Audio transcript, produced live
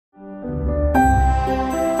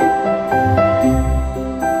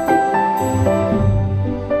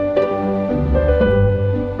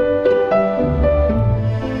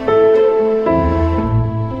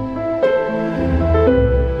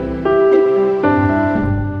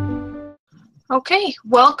Okay,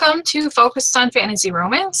 welcome to Focused on Fantasy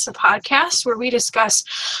Romance, a podcast where we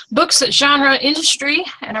discuss books, genre, industry,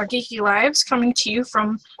 and our geeky lives, coming to you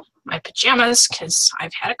from my pajamas because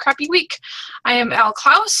I've had a crappy week. I am Elle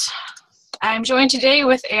Klaus. I'm joined today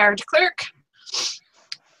with A.R. de Klerk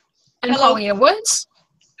and Hello. Paulina Woods.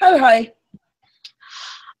 Hi.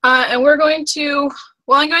 And we're going to,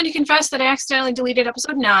 I'm going to confess that I accidentally deleted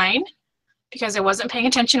episode 9 because I wasn't paying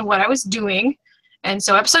attention to what I was doing. And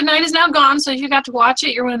so episode 9 is now gone, so if you got to watch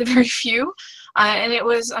it, you're one of the very few. And it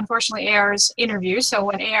was, unfortunately, AR's interview. So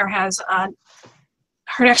when AR has her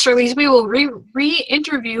next release, we will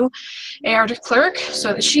re-interview AR de Klerk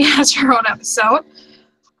so that she has her own episode.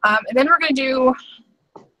 And then we're going to do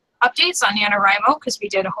updates on NaNoWriMo because we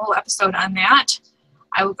did a whole episode on that.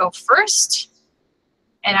 I will go first.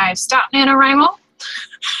 And I've stopped NaNoWriMo.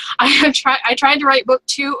 I tried to write book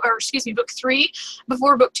 3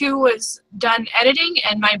 before book 2 was done editing,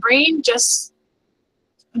 and my brain just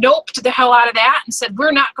noped the hell out of that and said,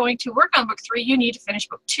 we're not going to work on book 3, you need to finish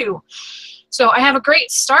book 2. So I have a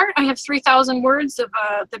great start. I have 3,000 words of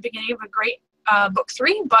the beginning of a great book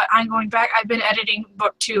 3, but I'm going back. I've been editing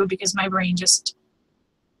book 2 because my brain just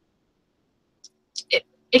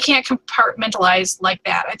it can't compartmentalize like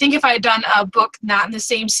that. I think if I had done a book not in the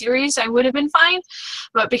same series, I would have been fine.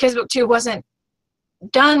 But because book 2 wasn't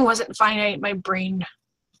finite, my brain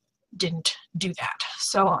didn't do that.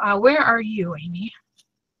 So where are you, Amy?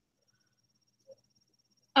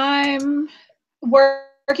 I'm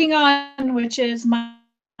working on, which is my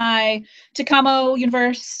Takamo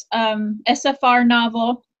Universe SFR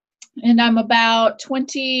novel, and I'm about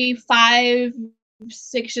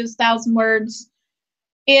 25,000 words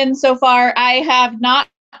in so far. I have not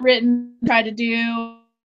tried to do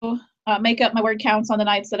make up my word counts on the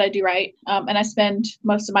nights that I do write, and I spend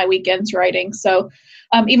most of my weekends writing. So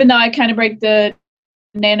even though I kind of break the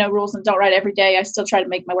Nano rules and don't write every day, I still try to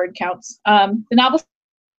make my word counts. The novel,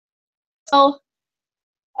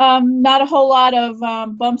 not a whole lot of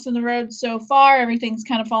bumps in the road so far. Everything's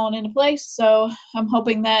kind of fallen into place, so I'm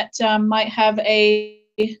hoping that might have a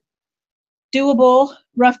doable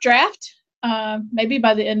rough draft. Maybe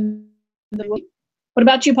by the end of the week. What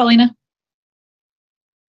about you, Paulina?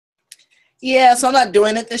 Yeah, so I'm not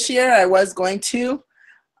doing it this year. I was going to.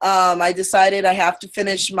 I decided I have to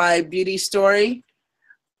finish my beauty story.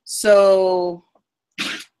 So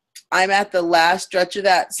I'm at the last stretch of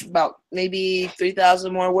that. It's about maybe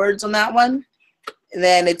 3,000 more words on that one. And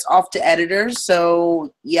then it's off to editors.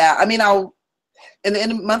 So, yeah, I mean, in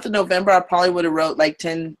the month of November, I probably would have wrote like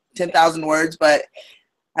 10,000 words, but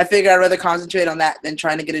I figure I'd rather concentrate on that than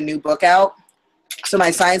trying to get a new book out. So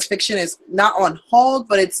my science fiction is not on hold,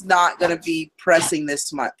 but it's not going to be pressing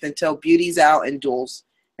this month until Beauty's out and Dual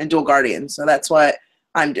Guardians. So that's what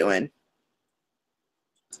I'm doing.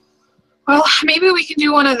 Well, maybe we can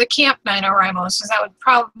do one of the Camp NaNoWriMos, because that would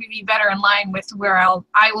probably be better in line with where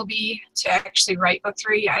I will be to actually write book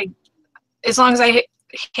 3. As long as I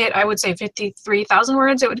hit, I would say 53,000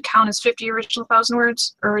 words, it would count as 50 original thousand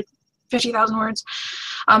words, or 50,000 words.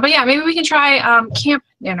 But yeah, maybe we can try Camp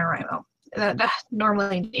NaNoWriMo,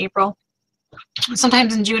 normally in April,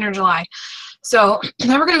 sometimes in June or July. So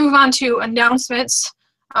then we're going to move on to announcements.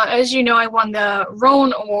 As you know, I won the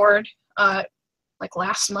Roan Award like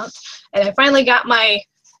last month, and I finally got my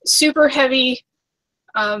super heavy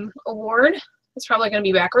award. It's probably going to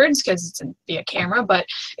be backwards because it's via camera, but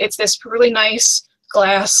it's this really nice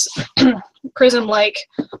glass prism-like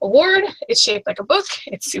award. It's shaped like a book.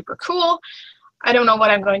 It's super cool. I don't know what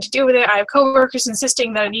I'm going to do with it. I have coworkers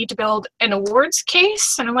insisting that I need to build an awards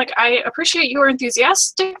case, and I'm like, I appreciate your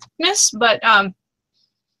enthusiasticness, but I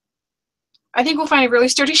think we'll find a really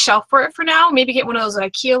sturdy shelf for it for now. Maybe get one of those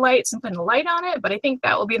IKEA lights and put a light on it, but I think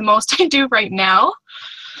that will be the most I do right now.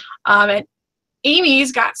 And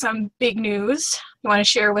Amy's got some big news. You want to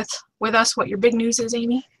share with us what your big news is,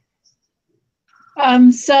 Amy?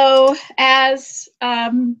 So as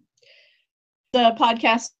the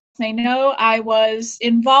podcast may know, I was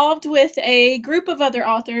involved with a group of other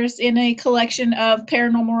authors in a collection of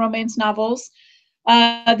paranormal romance novels.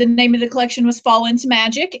 The name of the collection was Fall into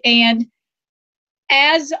Magic, and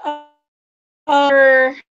as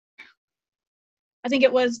I think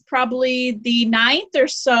it was probably the 9th or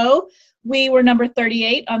so, we were number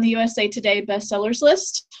 38 on the USA Today bestsellers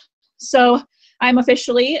list. So I'm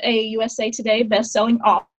officially a USA Today best-selling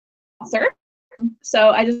author. So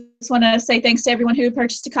I just want to say thanks to everyone who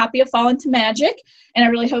purchased a copy of Fall into Magic, and I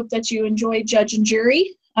really hope that you enjoy Judge and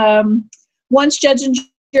Jury. Once Judge and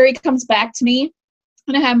Jury comes back to me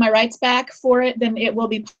and I have my rights back for it, then it will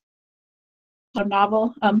be a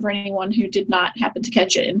novel for anyone who did not happen to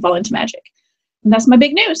catch it and Fall into Magic. And that's my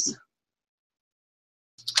big news.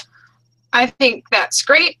 I think that's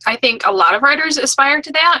great. I think a lot of writers aspire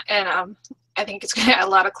to that, and I think it's going to add a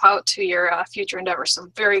lot of clout to your future endeavors. So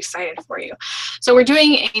I'm very excited for you. So we're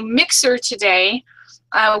doing a mixer today.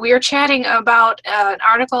 We are chatting about an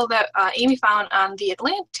article that Amy found on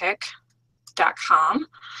theatlantic.com.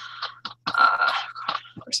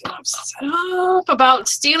 Set up about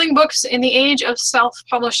stealing books in the age of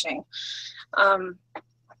self-publishing. And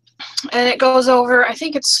it goes over, I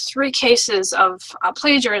think it's 3 cases of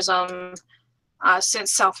plagiarism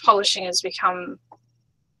since self-publishing has become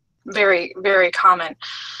very, very common.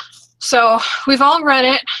 So we've all read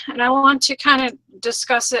it, and I want to kind of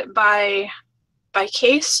discuss it by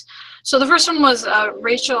case. So the first one was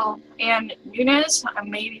Rachel Ann Nunez. I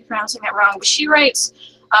may be pronouncing that wrong, but she writes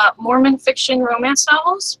Mormon fiction romance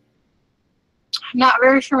novels. I'm not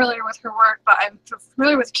very familiar with her work, but I'm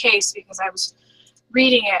familiar with Case because I was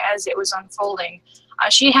reading it as it was unfolding.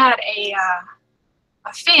 She had a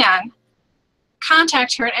fan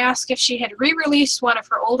contact her and ask if she had re-released one of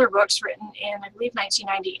her older books written in, I believe,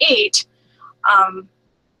 1998.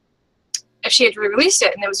 If she had re-released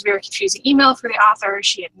it, and it was a very confusing email for the author.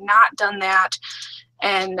 She had not done that,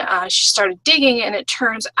 and she started digging, and it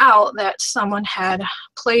turns out that someone had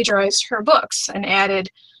plagiarized her books and added,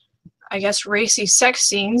 I guess, racy sex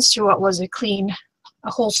scenes to what was a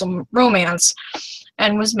wholesome romance,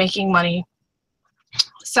 and was making money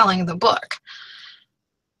selling the book.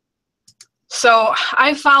 So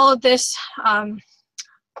I followed this, I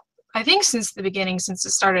think since the beginning, since it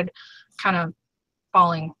started kind of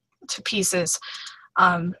falling to pieces.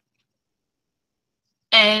 And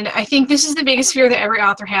I think this is the biggest fear that every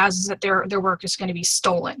author has, is that their work is going to be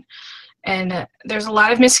stolen. And there's a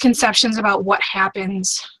lot of misconceptions about what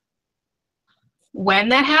happens when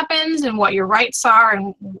that happens and what your rights are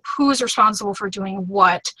and who is responsible for doing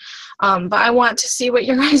what. But I want to see what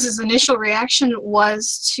your guys' initial reaction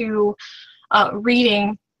was to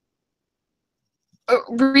reading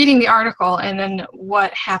the article, and then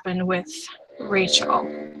what happened with Rachel.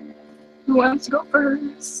 Who wants to go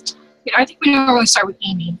first? I think we normally start with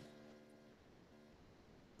Amy.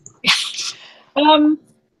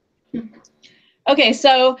 Okay,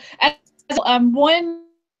 so one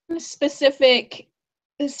specific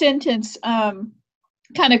sentence kind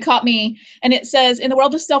of caught me, and it says, in the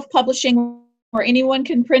world of self-publishing, where anyone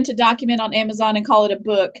can print a document on Amazon and call it a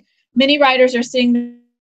book, many writers are seeing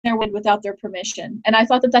their work without their permission. And I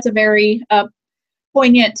thought that that's a very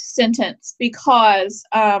poignant sentence, because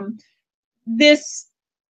this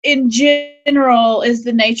in general is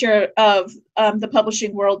the nature of the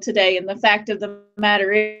publishing world today. And the fact of the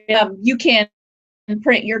matter is, you can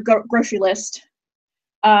print your grocery list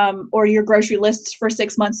or your grocery lists for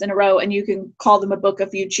 6 months in a row, and you can call them a book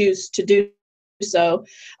if you choose to do so.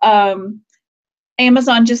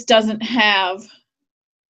 Amazon just doesn't have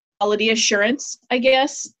quality assurance, I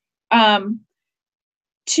guess,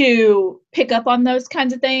 to pick up on those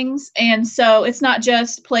kinds of things. And so it's not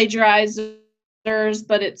just plagiarizers,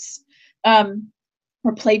 but it's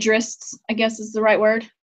or plagiarists, I guess is the right word,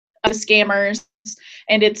 the scammers,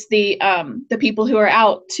 and it's the people who are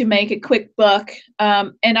out to make a quick buck.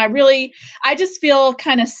 And I just feel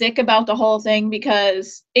kind of sick about the whole thing,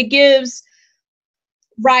 because it gives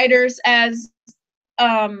writers as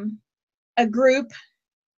a group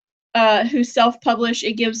who self-publish,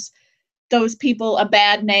 it gives those people a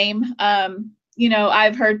bad name.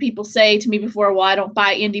 I've heard people say to me before, well, I don't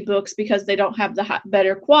buy indie books because they don't have the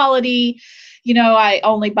better quality. I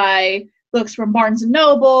only buy books from Barnes &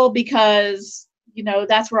 Noble because,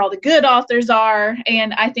 that's where all the good authors are.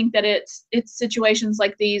 And I think that it's situations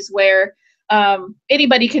like these where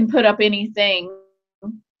anybody can put up anything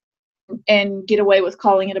and get away with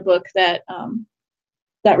calling it a book that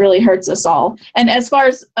really hurts us all. And as far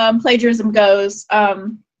as plagiarism goes, I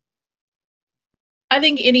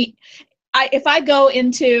think if I go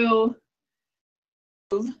into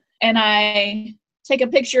and I take a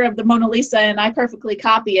picture of the Mona Lisa and I perfectly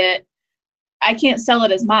copy it, I can't sell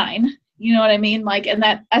it as mine. You know what I mean? And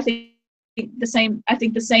that, I think the same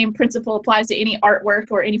principle applies to any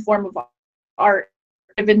artwork or any form of art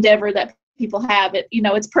of endeavor that people have.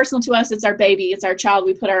 It's personal to us. It's our baby. It's our child.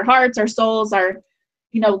 We put our hearts, our souls, our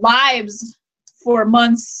lives for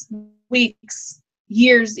months, weeks,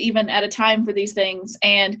 years even at a time for these things.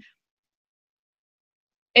 And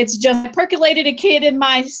it's just percolated a kid in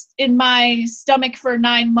my stomach for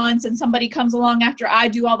 9 months, and somebody comes along after I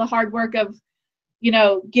do all the hard work of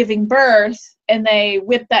giving birth, and they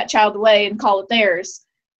whip that child away and call it theirs.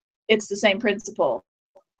 It's the same principle.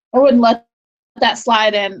 I wouldn't let that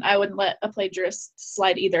slide, and I wouldn't let a plagiarist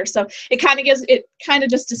slide either. So it kind of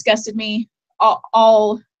just disgusted me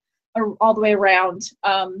all all the way around.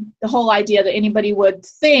 The whole idea that anybody would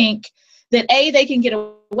think that A, they can get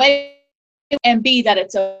away, and B, that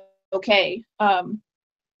it's okay.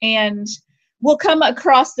 And we'll come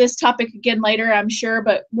across this topic again later, I'm sure,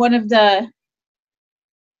 but one of the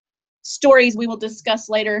stories we will discuss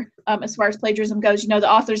later, as far as plagiarism goes, the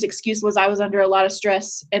author's excuse was, I was under a lot of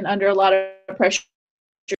stress and under a lot of pressure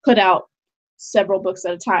to put out several books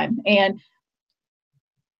at a time. And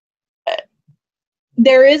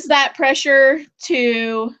there is that pressure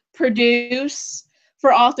to produce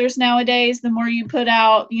for authors nowadays. The more you put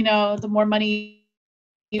out, the more money.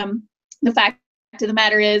 The fact of the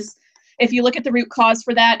matter is, if you look at the root cause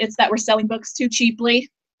for that, it's that we're selling books too cheaply.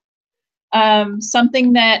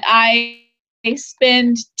 Something that I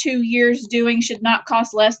spend 2 years doing should not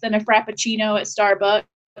cost less than a Frappuccino at Starbucks.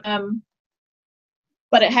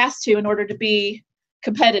 But it has to in order to be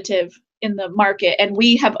competitive in the market. And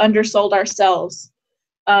we have undersold ourselves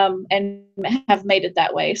and have made it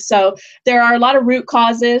that way. So there are a lot of root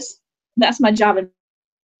causes. That's my job in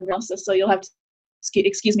analysis, so you'll have to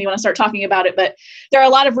excuse me when I start talking about it. But there are a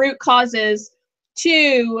lot of root causes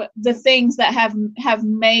to the things that have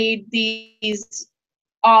made these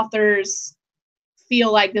authors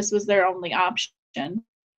feel like this was their only option.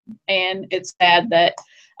 And it's sad that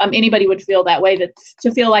anybody would feel that way,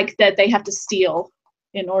 to feel like that they have to steal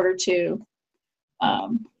in order to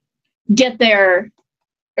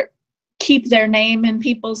keep their name in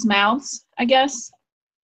people's mouths, I guess.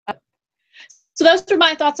 So those were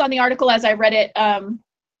my thoughts on the article as I read it.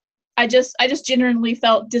 I just genuinely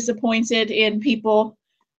felt disappointed in people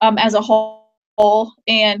as a whole,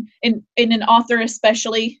 and in an author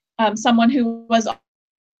especially. Someone who was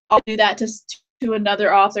do that to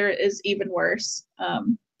another author is even worse.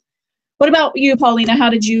 What about you, Paulina?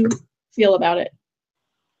 How did you feel about it?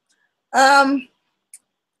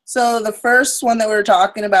 So the first one that we were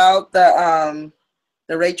talking about, the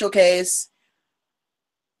Rachel case,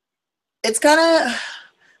 it's kind of,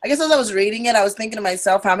 I guess as I was reading it, I was thinking to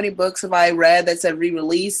myself, how many books have I read that said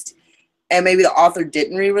re-released and maybe the author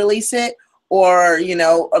didn't re-release it? Or,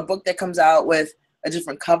 a book that comes out with a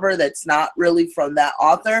different cover that's not really from that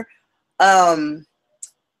author.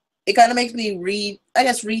 It kind of makes me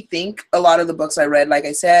rethink a lot of the books I read. Like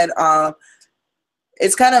I said,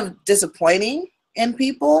 it's kind of disappointing in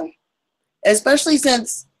people, especially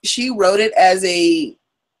since she wrote it as a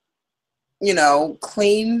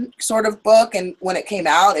clean sort of book, and when it came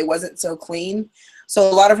out it wasn't so clean. So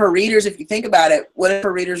a lot of her readers, if you think about it, what if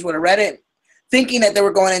her readers would have read it thinking that they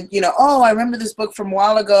were going to, oh, I remember this book from a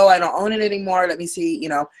while ago, I don't own it anymore, let me see,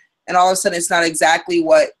 and all of a sudden it's not exactly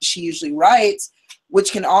what she usually writes,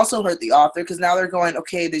 which can also hurt the author, because now they're going,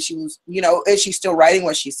 okay, that she was, is she still writing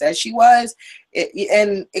what she said she was?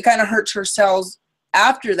 And it kind of hurts her sales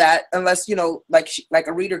after that, unless, like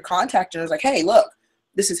a reader contacted her and was like, hey, look,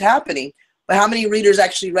 this is happening. But how many readers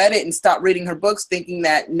actually read it and stopped reading her books thinking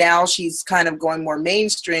that now she's kind of going more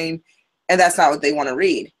mainstream, and that's not what they want to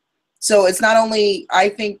read? So it's not only, I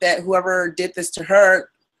think that whoever did this to her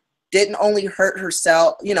didn't only hurt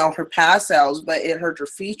herself, her past sales, but it hurt her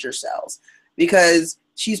future sales, because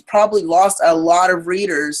she's probably lost a lot of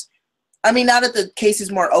readers. I mean, now that the case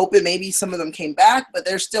is more open, maybe some of them came back, but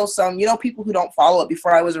there's still some, people who don't follow it.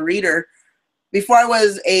 Before I was a reader, before I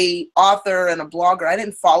was a author and a blogger, I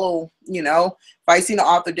didn't follow, if I seen an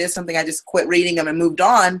author did something, I just quit reading them and moved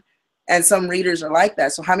on. And some readers are like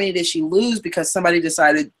that. So how many did she lose because somebody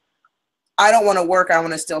decided, I don't want to work, I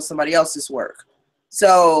want to steal somebody else's work?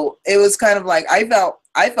 So it was kind of like, I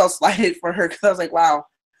felt slighted for her, because I was like, wow,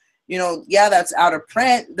 yeah, that's out of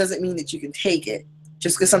print, doesn't mean that you can take it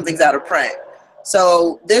just because something's out of print.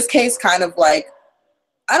 So this case kind of like,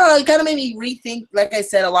 I don't know, it kind of made me rethink, like I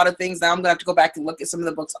said, a lot of things. Now I'm going to have to go back and look at some of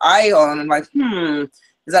the books I own and like, is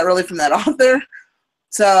that really from that author?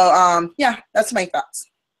 So, yeah, that's my thoughts.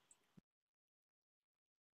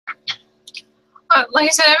 Like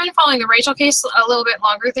I said, I've been following the Rachel case a little bit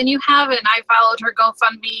longer than you have, and I followed her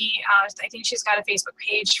GoFundMe. I think she's got a Facebook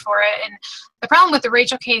page for it. And the problem with the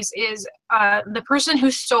Rachel case is the person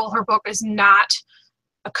who stole her book is not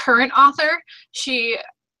a current author. She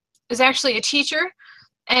is actually a teacher.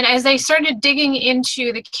 And as they started digging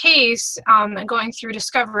into the case and going through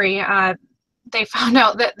discovery, they found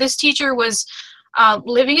out that this teacher was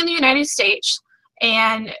living in the United States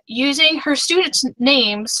and using her students'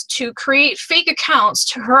 names to create fake accounts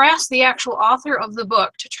to harass the actual author of the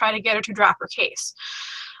book to try to get her to drop her case.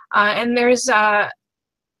 And there's,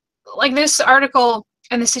 like this article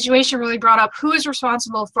and the situation really brought up who is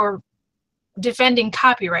responsible for defending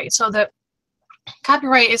copyright. So that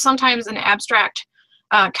copyright is sometimes an abstract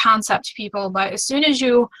concept to people, but as soon as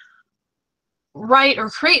you write or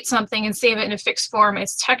create something and save it in a fixed form,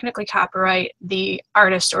 it's technically copyright the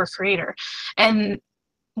artist or creator. And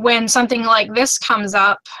when something like this comes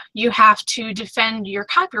up, you have to defend your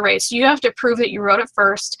copyrights. You have to prove that you wrote it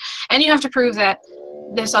first, and you have to prove that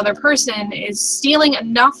this other person is stealing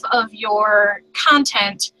enough of your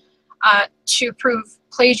content to prove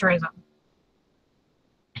plagiarism.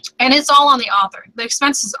 And it's all on the author. The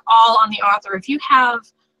expense is all on the author. If you have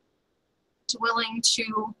willing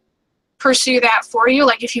to pursue that for you,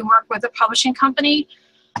 like if you work with a publishing company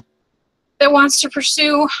that wants to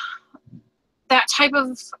pursue that type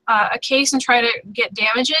of a case and try to get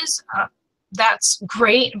damages, that's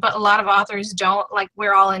great, but a lot of authors don't. Like,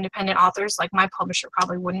 we're all independent authors. Like, my publisher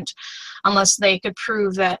probably wouldn't, unless they could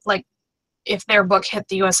prove that, like, if their book hit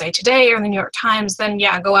the USA Today or the New York Times, then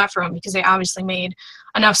yeah, go after them, because they obviously made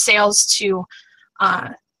enough sales to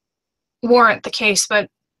warrant the case. But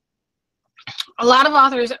a lot of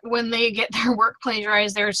authors, when they get their work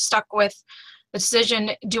plagiarized, they're stuck with the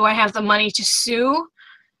decision: do I have the money to sue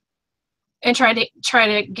and try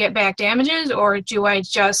to get back damages, or do I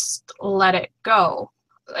just let it go?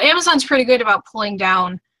 Amazon's pretty good about pulling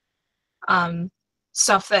down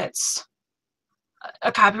stuff that's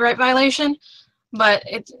a copyright violation, but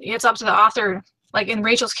it's up to the author. Like in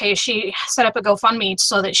Rachel's case, she set up a GoFundMe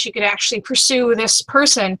so that she could actually pursue this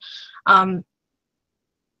person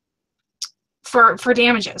for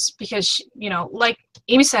damages, because, you know, like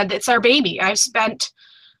Amy said, it's our baby. I've spent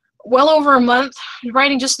well over a month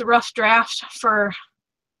writing just the rough draft for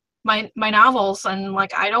my novels, and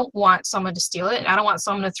like, I don't want someone to steal it. I don't want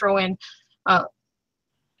someone to throw in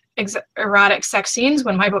erotic sex scenes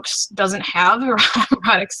when my book doesn't have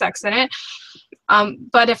erotic sex in it.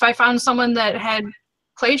 But if I found someone that had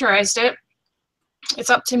plagiarized it,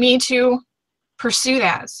 it's up to me to pursue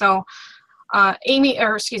that. So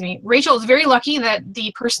Rachel is very lucky that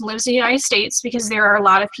the person lives in the United States, because there are a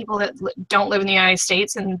lot of people that don't live in the United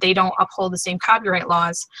States and they don't uphold the same copyright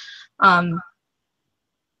laws.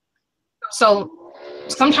 So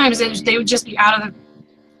sometimes they would just be out of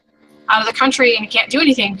the country and can't do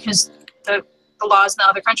anything because the laws in the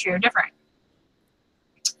other country are different.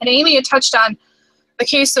 And Amy had touched on the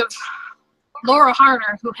case of Laura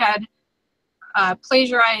Harner, who had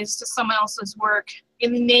plagiarized someone else's work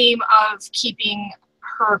in the name of keeping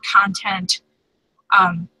her content,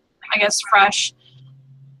 I guess, fresh,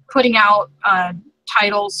 putting out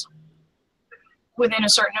titles within a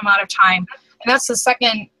certain amount of time. And that's the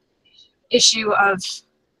second issue of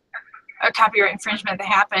a copyright infringement that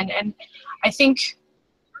happened. And I think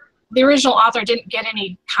the original author didn't get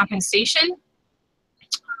any compensation,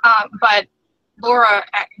 but Laura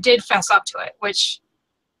did fess up to it, which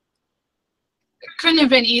couldn't have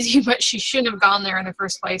been easy, but she shouldn't have gone there in the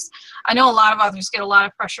first place. I know a lot of authors get a lot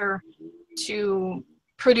of pressure to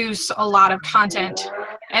produce a lot of content,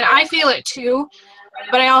 and I feel it too,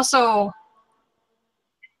 but I also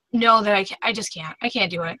know that I just can't. I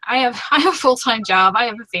can't do it. I have a full-time job. I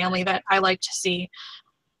have a family that I like to see.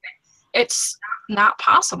 It's not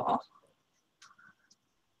possible.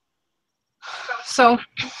 So,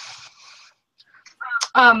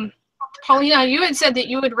 Paulina, you had said that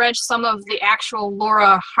you had read some of the actual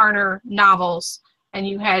Laura Harner novels and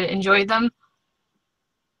you had enjoyed them.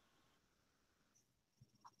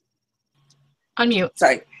 Unmute.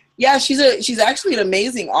 Sorry. Yeah, she's actually an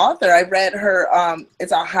amazing author. I read her.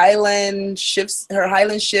 It's a Highland Shift,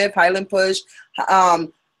 Highland Push.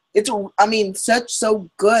 It's so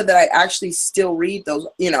good that I actually still read those,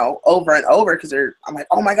 over and over, because I'm like,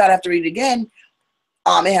 oh my god, I have to read it again.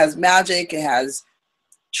 It has magic. It has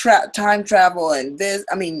time travel and this.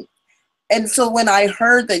 And so when I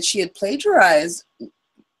heard that she had plagiarized,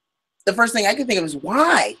 the first thing I could think of was,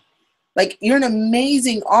 why? Like, you're an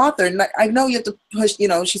amazing author, and I know you have to push,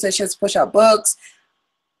 she said she has to push out books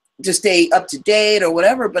to stay up to date or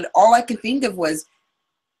whatever, but all I could think of was,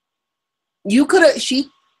 she could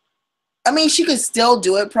still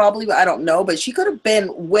do it probably, but I don't know, but she could have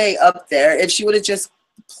been way up there if she would have just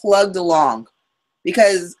plugged along,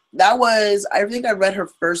 because I think I read her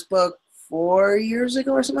first book 4 years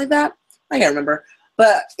ago or something like that. I can't remember,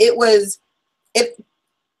 but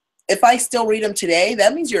if I still read them today,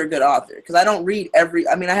 that means you're a good author, because I don't read I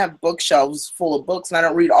have bookshelves full of books and I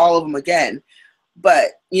don't read all of them again.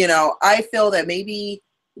 But, I feel that maybe,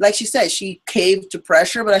 like she said, she caved to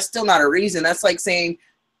pressure, but that's still not a reason. That's like saying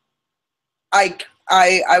I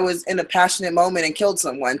was in a passionate moment and killed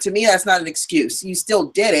someone. To me, that's not an excuse. You still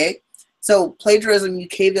did it. So plagiarism, you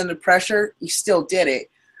caved under pressure, you still did it.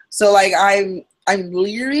 So like, I'm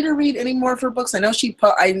leery to read any more of her books. I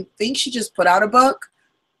think she just put out a book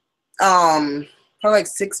probably like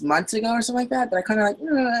 6 months ago or something like that, but I kind of like,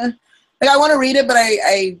 Like, I want to read it, but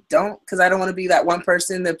I don't, because I don't want to be that one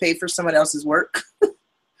person that paid for someone else's work.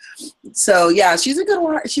 So yeah, she's a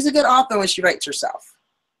good author when she writes herself.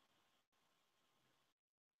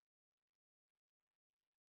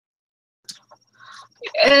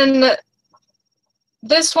 And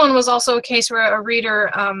this one was also a case where a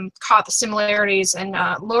reader caught the similarities, and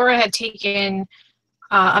Laura had taken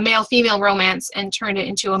a male-female romance and turned it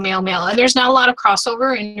into a male-male. And there's not a lot of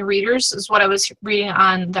crossover in the readers, is what I was reading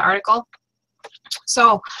on the article.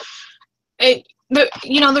 So, the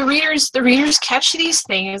readers catch these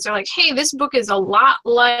things. They're like, hey, this book is a lot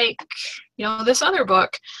like, this other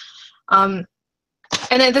book. And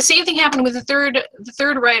then the same thing happened with the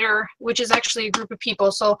third writer, which is actually a group of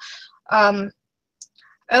people. So,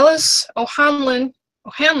 Ellis O'Hanlon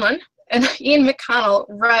and Ian McConnell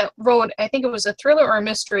wrote, I think it was a thriller or a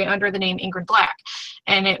mystery under the name Ingrid Black.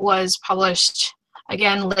 And it was published,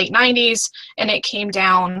 again, late 90s, and it came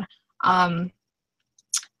down. And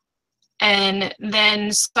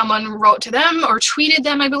then someone wrote to them or tweeted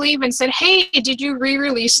them, I believe, and said, hey, did you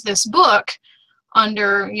re-release this book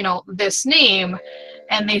under, this name?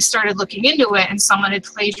 And they started looking into it, and someone had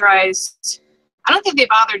plagiarized. I don't think they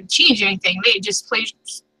bothered to change anything. They just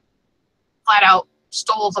flat out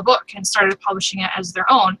stole the book and started publishing it as their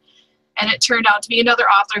own. And it turned out to be another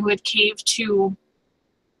author who had caved to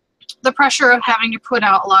the pressure of having to put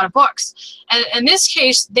out a lot of books. And in this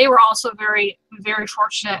case, they were also very, very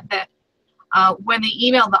fortunate that when they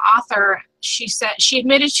emailed the author, she said she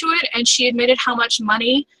admitted to it, and she admitted how much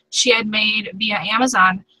money she had made via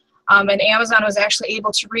Amazon. And Amazon was actually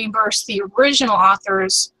able to reimburse the original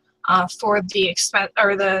authors for the expense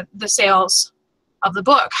or the sales of the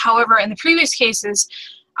book. However, in the previous cases,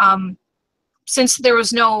 since there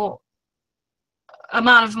was no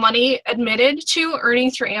amount of money admitted to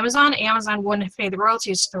earning through Amazon, Amazon wouldn't have paid the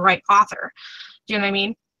royalties to the right author. Do you know what I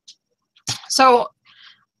mean? So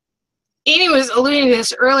Amy was alluding to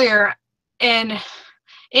this earlier, and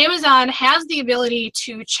Amazon has the ability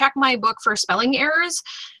to check my book for spelling errors.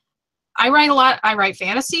 I write a lot. I write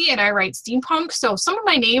fantasy and I write steampunk, so some of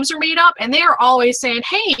my names are made up, and they are always saying,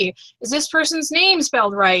 hey, is this person's name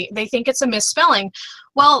spelled right? They think it's a misspelling.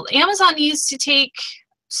 Well, Amazon needs to take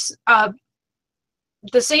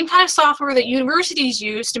the same kind of software that universities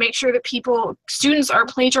use to make sure that students are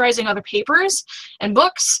plagiarizing other papers and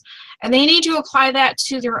books, and they need to apply that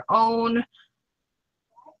to their own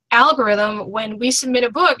algorithm. When we submit a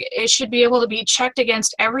book, it should be able to be checked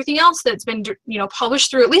against everything else that's been published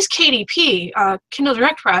through at least KDP, Kindle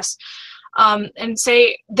Direct Press, and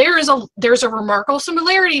say there's a remarkable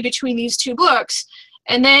similarity between these two books,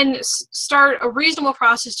 and then start a reasonable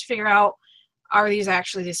process to figure out, are these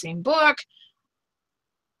actually the same book?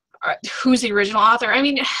 Who's the original author? I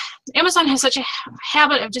mean, Amazon has such a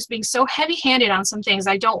habit of just being so heavy-handed on some things.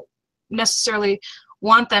 I don't necessarily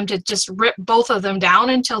want them to just rip both of them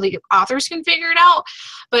down until the authors can figure it out,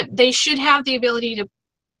 but they should have the ability to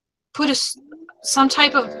put some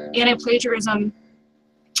type of anti-plagiarism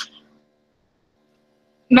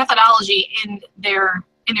methodology in their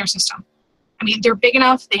system. I mean, they're big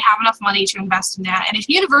enough, they have enough money to invest in that, and if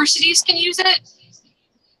universities can use it,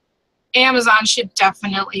 Amazon should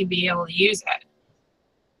definitely be able to use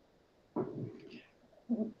it.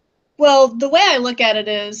 Well, the way I look at it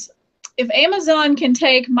is, if Amazon can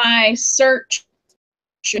take my search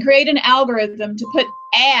and create an algorithm to put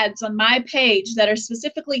ads on my page that are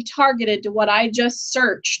specifically targeted to what I just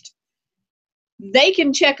searched, they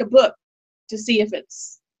can check a book to see if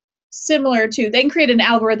it's similar to, they can create an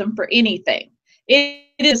algorithm for anything. It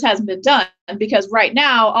just hasn't been done because right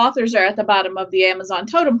now authors are at the bottom of the Amazon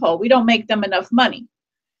totem pole. We don't make them enough money.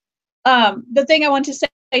 The thing I want to say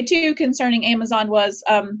too concerning Amazon was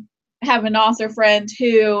I have an author friend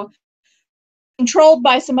who controlled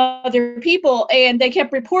by some other people, and they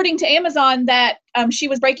kept reporting to Amazon that she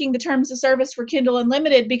was breaking the terms of service for Kindle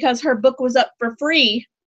Unlimited because her book was up for free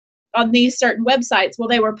on these certain websites. Well,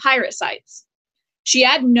 they were pirate sites. She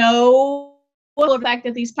had no the fact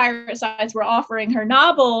that these pirate sites were offering her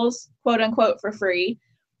novels, quote unquote, for free,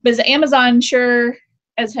 because Amazon sure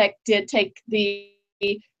as heck did take the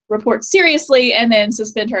report seriously and then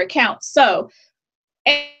suspend her account. So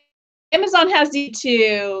Amazon has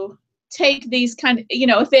to take these kind of,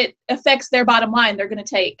 if it affects their bottom line, they're going to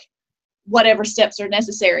take whatever steps are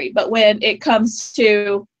necessary. But when it comes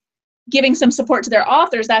to giving some support to their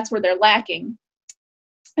authors, that's where they're lacking.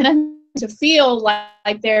 And I to feel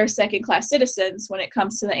like they're second-class citizens when it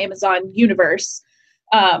comes to the Amazon universe.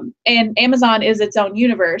 And Amazon is its own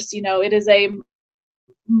universe. It is a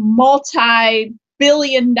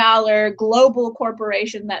multi-billion-dollar global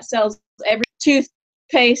corporation that sells every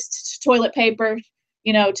toothpaste, toilet paper,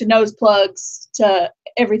 to nose plugs, to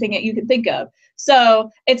everything that you can think of. So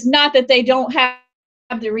it's not that they don't have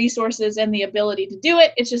the resources and the ability to do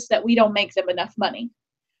it. It's just that we don't make them enough money.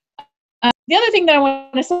 The other thing that I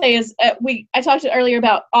want to say is I talked earlier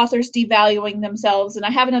about authors devaluing themselves, and I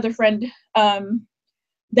have another friend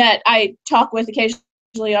that I talk with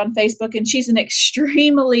occasionally on Facebook, and she's an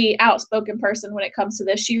extremely outspoken person when it comes to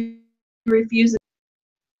this. She refuses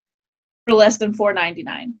for less than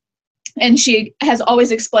 $4.99. And she has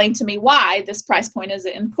always explained to me why this price point is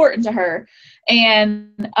important to her.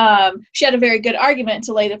 And she had a very good argument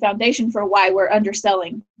to lay the foundation for why we're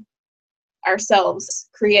underselling ourselves,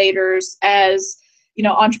 creators, as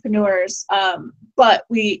entrepreneurs. But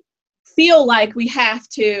we feel like we have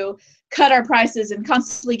to cut our prices and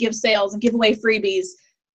constantly give sales and give away freebies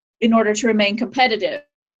in order to remain competitive.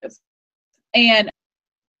 And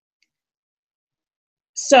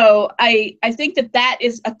so I think that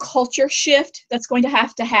is a culture shift that's going to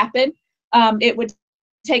have to happen. It would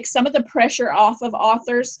take some of the pressure off of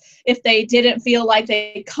authors if they didn't feel like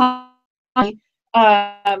they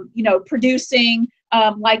producing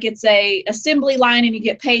like it's a assembly line and you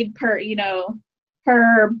get paid per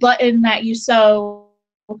button that you sew,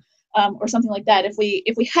 or something like that. If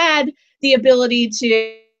we had the ability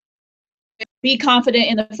to be confident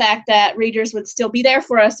in the fact that readers would still be there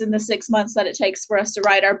for us in the 6 months that it takes for us to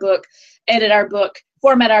write our book, edit our book,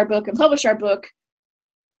 format our book, and publish our book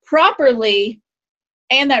properly,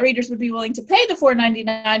 and that readers would be willing to pay the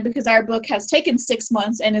 $4.99 because our book has taken 6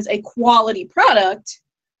 months and is a quality product,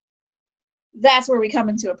 that's where we come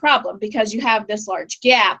into a problem, because you have this large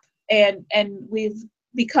gap and we've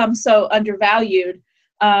become so undervalued.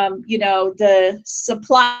 The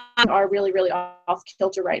supply are really, really off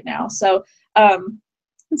kilter right now. So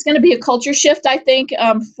it's going to be a culture shift, I think,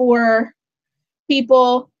 for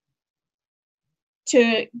people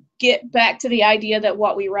to get back to the idea that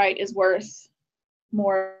what we write is worth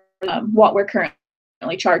more than what we're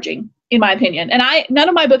currently charging, in my opinion. And none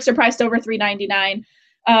of my books are priced over $3.99.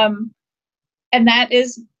 And that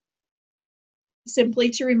is simply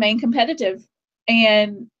to remain competitive.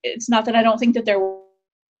 And it's not that I don't think that they're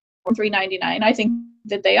 $3.99. I think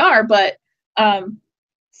that they are, but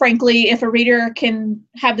frankly, if a reader can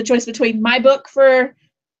have the choice between my book for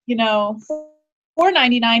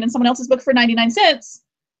 $4.99 and someone else's book for 99 cents,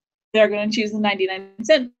 they're going to choose the 99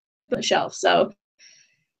 cent on the shelf. So,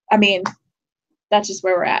 I mean, that's just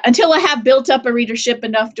where we're at. Until I have built up a readership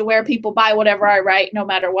enough to where people buy whatever I write, no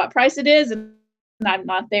matter what price it is, and I'm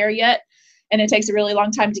not there yet, and it takes a really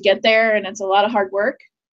long time to get there, and it's a lot of hard work.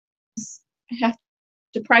 I have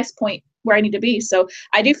to price point where I need to be. So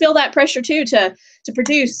I do feel that pressure too, to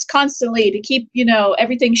produce constantly, to keep,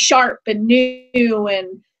 everything sharp and new,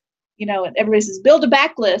 and, and everybody says, build a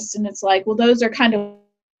backlist. And it's like, well, those are kind of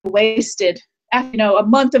wasted. After, a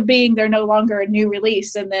month of being, they're no longer a new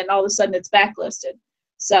release. And then all of a sudden it's backlisted.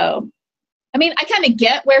 So, I mean, I kind of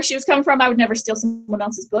get where she was coming from. I would never steal someone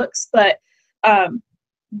else's books, but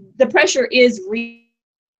the pressure is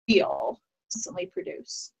real, constantly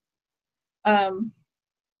produce.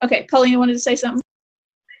 Okay, Pauline, you wanted to say something?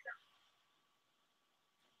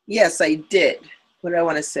 Yes, I did. What did I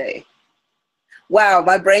want to say? Wow,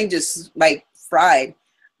 my brain just fried.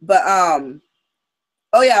 But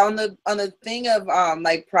oh yeah, on the thing of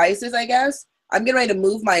prices, I guess I'm getting ready to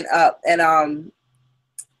move mine up, and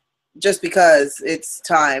just because it's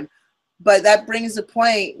time. But that brings the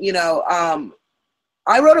point,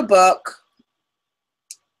 I wrote a book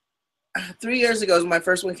 3 years ago when my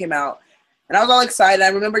first one came out. And I was all excited. I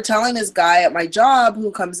remember telling this guy at my job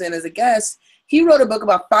who comes in as a guest, he wrote a book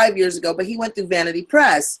about 5 years ago, but he went through Vanity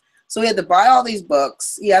Press. So he had to buy all these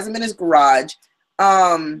books. He has them in his garage.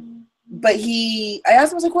 But I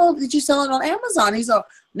asked him, I was like, well, did you sell it on Amazon? He's like,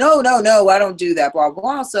 no, I don't do that, blah,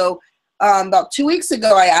 blah. So about 2 weeks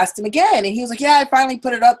ago, I asked him again, and he was like, yeah, I finally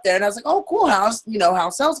put it up there. And I was like, oh, cool. How's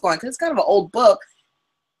sales going? Because it's kind of an old book,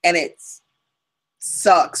 and it's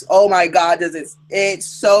sucks. Oh my God, it's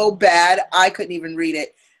so bad. I couldn't even read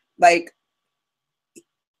it.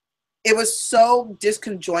 It was so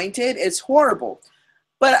disconjointed. It's horrible.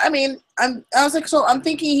 But I mean, I was like, so I'm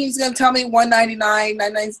thinking he's gonna tell me $1.99,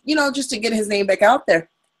 $99, just to get his name back out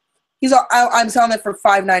there. He's all, I'm selling it for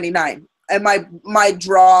 $5.99, and my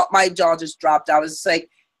jaw just dropped. I was just like,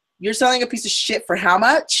 you're selling a piece of shit for how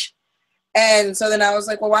much? And so then I was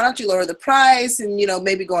like, well, why don't you lower the price and,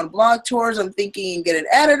 maybe go on blog tours? I'm thinking get an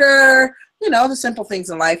editor, the simple things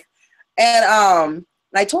in life. And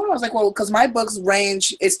I told him, I was like, well, because my books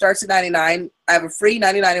range, it starts at $99. I have a free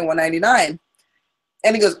 $99 and $199.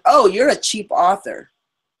 And he goes, oh, you're a cheap author.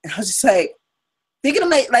 And I was just like, thinking of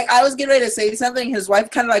like I was getting ready to say something. His wife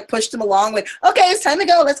kind of like pushed him along, like, okay, it's time to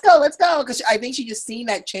go. Let's go. Because I think she just seen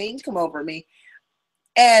that change come over me.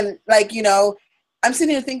 And like, you know, I'm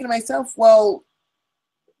sitting here thinking to myself, well,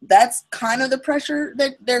 that's kind of the pressure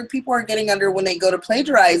that their people are getting under when they go to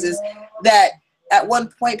plagiarize, is that at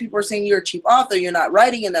one point people are saying you're a cheap author, you're not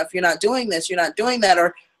writing enough, you're not doing this, you're not doing that,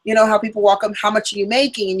 or you know how people walk up, how much are you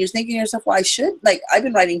making? And you're thinking to yourself, well, I should, like, I've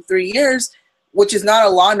been writing 3 years, which is not a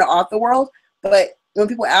lot in the author world, but when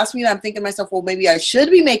people ask me that, I'm thinking to myself, well, maybe I should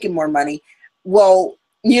be making more money. Well,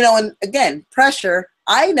 you know, and again, pressure.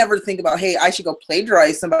 I never think about, hey, I should go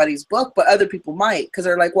plagiarize somebody's book, but other people might, because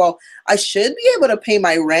they're like, well, I should be able to pay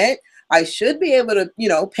my rent. I should be able to, you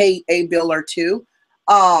know, pay a bill or two.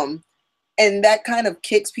 And that kind of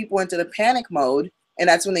kicks people into the panic mode. And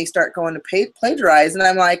that's when they start going to plagiarize. And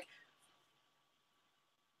I'm like,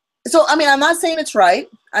 so, I mean, I'm not saying it's right.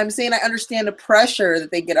 I'm saying I understand the pressure that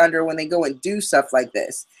they get under when they go and do stuff like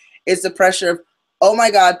this. It's the pressure of, oh my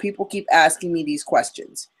God, people keep asking me these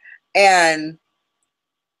questions. And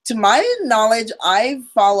to my knowledge, I've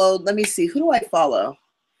followed, let me see, who do I follow?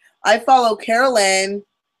 I follow Carolyn.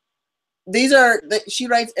 These are, she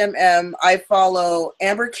writes MM. I follow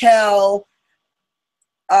Amber Kell,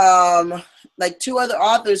 like 2 other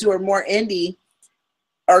authors who are more indie,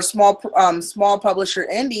 or small publisher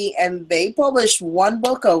indie, and they publish 1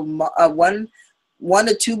 book, one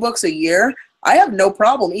to 2 books a year. I have no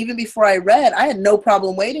problem. Even before I read, I had no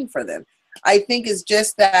problem waiting for them. I think it's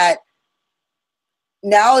just that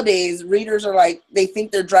nowadays readers are like, they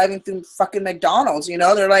think they're driving through fucking McDonald's, you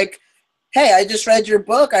know? They're like, hey, I just read your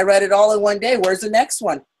book. I read it all in one day. Where's the next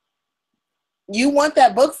one? You want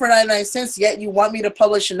that book for 99 cents, yet you want me to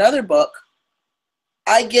publish another book.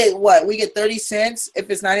 I get what? We get 30 cents if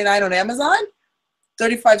it's 99 on Amazon?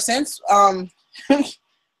 35 cents?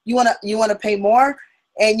 You wanna pay more?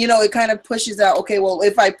 And, you know, it kind of pushes out, okay, well,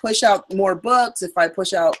 if I push out more books, if I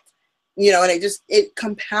push out, you know, and it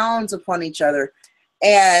compounds upon each other.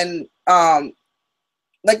 And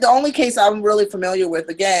like the only case I'm really familiar with,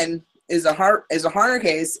 again, is a Harner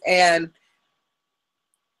case. And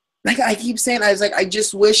like I keep saying, I was like, I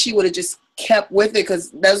just wish she would have just kept with it,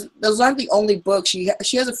 because those aren't the only books.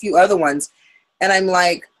 She has a few other ones. And I'm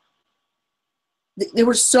like, they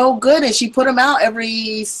were so good. And she put them out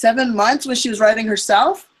every 7 months when she was writing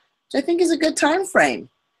herself, which I think is a good time frame.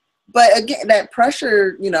 But again, that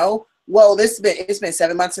pressure, you know, well, it's been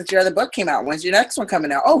 7 months since your other book came out. When's your next one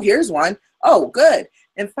coming out? Oh, here's one. Oh, good.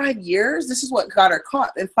 In 5 years, this is what got her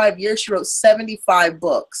caught. In 5 years, she wrote 75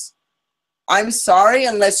 books. I'm sorry,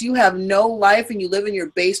 unless you have no life and you live in your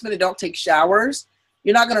basement and don't take showers,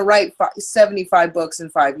 you're not going to write 75 books in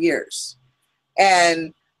 5 years.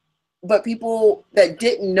 But people that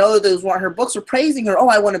didn't know that those weren't her books were praising her. Oh,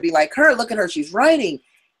 I want to be like her. Look at her. She's writing.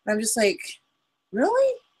 And I'm just like,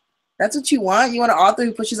 really? That's what you want? You want an author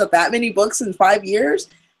who pushes out that many books in 5 years,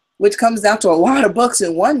 which comes down to a lot of books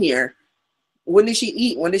in 1 year. When did she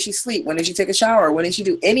eat? When did she sleep? When did she take a shower? When did she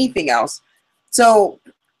do anything else? So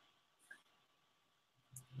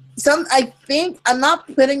I think, I'm not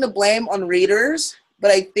putting the blame on readers,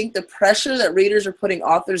 but I think the pressure that readers are putting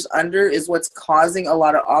authors under is what's causing a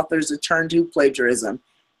lot of authors to turn to plagiarism,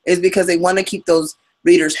 is because they want to keep those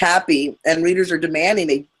readers happy, and readers are demanding.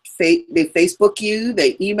 They Facebook you,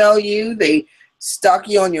 they email you, they stalk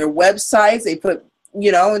you on your websites, they put,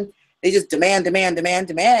 you know, and they just demand.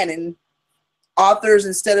 And authors,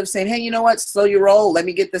 instead of saying, hey, you know what, slow your roll, let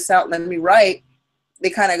me get this out, let me write,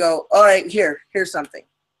 they kind of go, all right, here's something.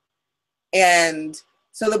 And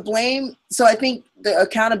so I think the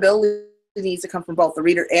accountability needs to come from both the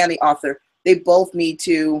reader and the author. They both need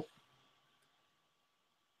to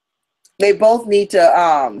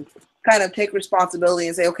kind of take responsibility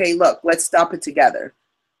and say, okay, look, let's stop it together.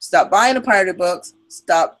 Stop buying the pirated books,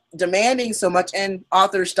 stop demanding so much, and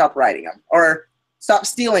authors stop writing them, or stop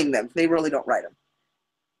stealing them. They really don't write them.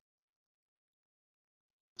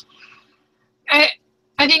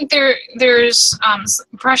 I think there's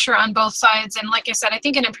pressure on both sides, and like I said, I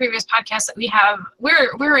think in a previous podcast that we have,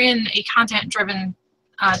 we're in a content-driven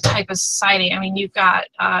type of society. I mean, you've got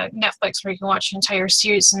Netflix where you can watch an entire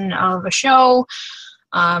season of a show.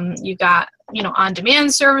 You got, you know,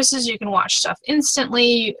 on-demand services. You can watch stuff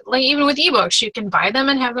instantly. Like even with ebooks, you can buy them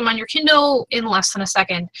and have them on your Kindle in less than a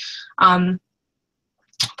second. But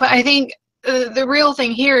I think the real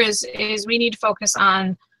thing here is we need to focus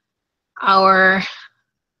on our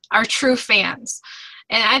true fans,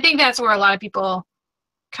 and I think that's where a lot of people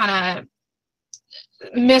kind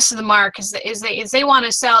of miss the mark, is they want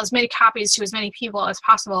to sell as many copies to as many people as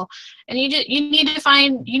possible, and you need to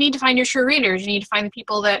find your true readers. You need to find the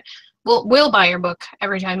people that will buy your book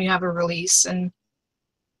every time you have a release. And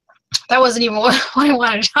that wasn't even what I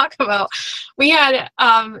wanted to talk about. We had,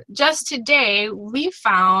 just today, we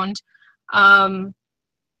found in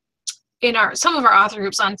some of our author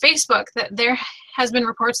groups on Facebook that there has been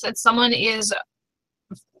reports that someone is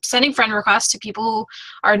sending friend requests to people who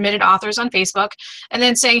are admitted authors on Facebook and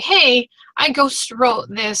then saying, hey, I ghost wrote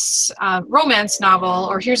this romance novel,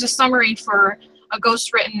 or here's a summary for a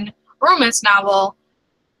ghost written romance novel.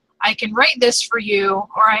 I can write this for you,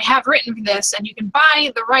 or I have written this, and you can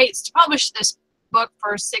buy the rights to publish this book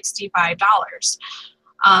for $65.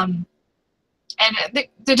 And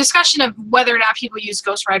the discussion of whether or not people use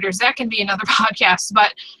ghostwriters, that can be another podcast,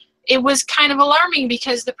 but it was kind of alarming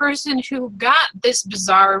because the person who got this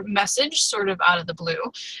bizarre message sort of out of the blue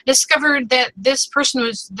discovered that this person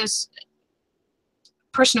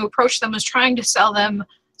who approached them was trying to sell them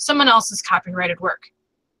someone else's copyrighted work.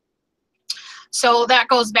 So that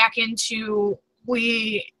goes back into,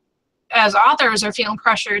 we as authors are feeling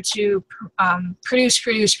pressure to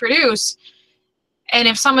produce. And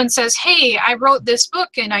if someone says, hey, I wrote this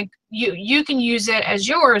book and you can use it as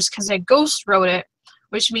yours because I ghost wrote it,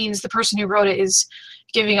 which means the person who wrote it is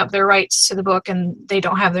giving up their rights to the book and they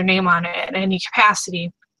don't have their name on it in any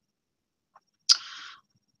capacity.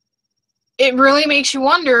 It really makes you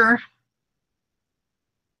wonder,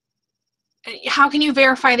 how can you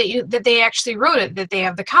verify that they actually wrote it, that they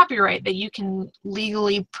have the copyright, that you can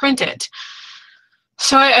legally print it?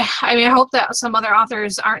 So I hope that some other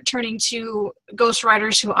authors aren't turning to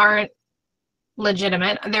ghostwriters who aren't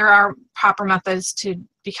legitimate. There are proper methods to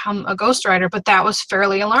become a ghostwriter, but that was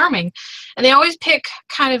fairly alarming. And they always pick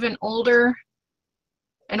kind of an older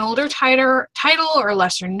title or a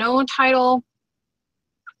lesser known title.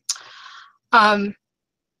 But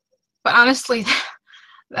honestly,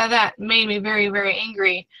 that made me very, very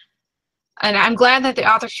angry. And I'm glad that the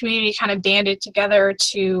author community kind of banded together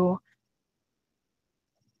to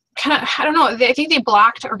kind of, I don't know, I think they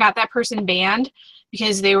blocked or got that person banned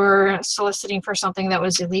because they were soliciting for something that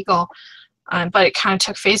was illegal. But it kind of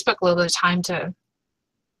took Facebook a little bit of time to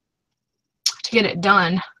get it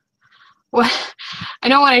done. What I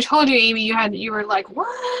know when I told you, Amy, you were like,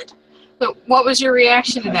 what? But what was your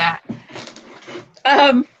reaction to that?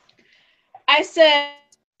 I said,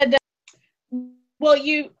 well,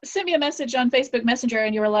 you sent me a message on Facebook Messenger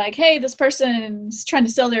and you were like, hey, this person's trying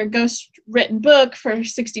to sell their ghost written book for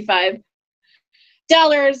 $65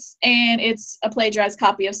 and it's a plagiarized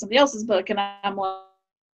copy of somebody else's book. And I'm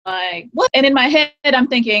like, what? And in my head, I'm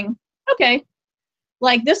thinking, okay,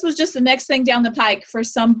 like this was just the next thing down the pike for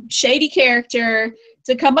some shady character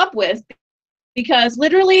to come up with, because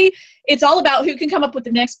literally it's all about who can come up with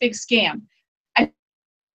the next big scam. I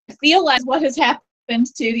feel like what has happened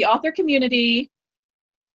to the author community,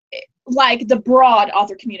 like the broad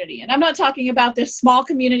author community, and I'm not talking about this small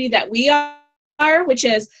community that we are, which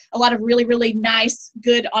is a lot of really, really nice,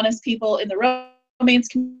 good, honest people in the romance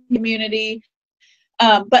community,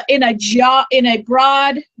 but in a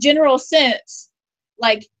broad, general sense,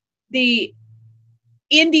 like the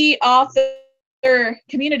indie author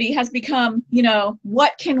community has become,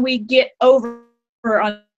 what can we get over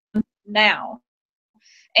on now?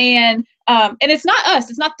 And it's not us,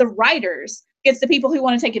 it's not the writers, it's the people who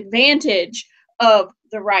want to take advantage of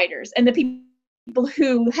the writers and the people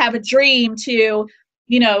who have a dream to,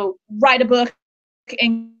 write a book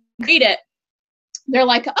and read it. They're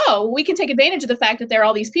like, oh, we can take advantage of the fact that there are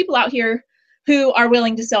all these people out here who are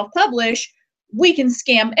willing to self-publish. We can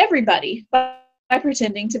scam everybody by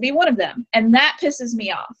pretending to be one of them. And that pisses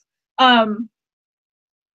me off.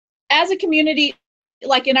 As a community,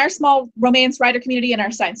 like in our small romance writer community, in our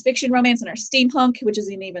science fiction romance, and our steampunk, which is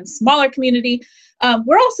an even smaller community,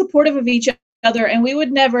 we're all supportive of each other, and we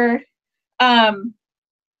would never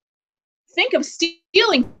think of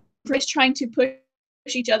stealing, just trying to push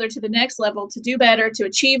each other to the next level, to do better, to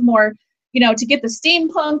achieve more, to get the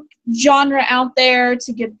steampunk genre out there,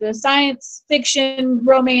 to get the science fiction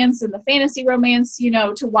romance and the fantasy romance,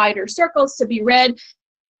 to wider circles, to be read.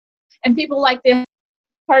 And people like this,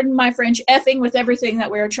 pardon my French, effing with everything that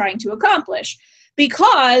we're trying to accomplish,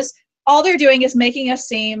 because all they're doing is making us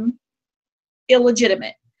seem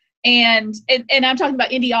illegitimate. And I'm talking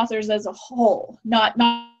about indie authors as a whole, not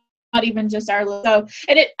even just our. So,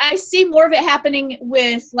 and I see more of it happening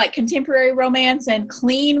with like contemporary romance, and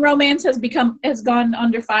clean romance has gone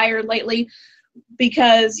under fire lately,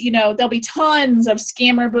 because there'll be tons of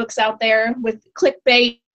scammer books out there with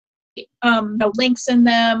clickbait, links in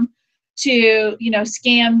them to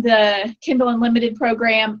scam the Kindle Unlimited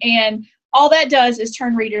program, and all that does is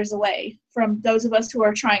turn readers away from those of us who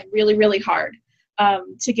are trying really, really hard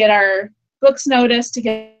to get our books noticed,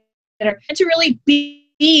 and to really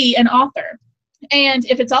be an author. And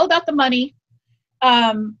if it's all about the money,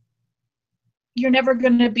 you're never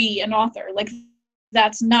going to be an author. Like,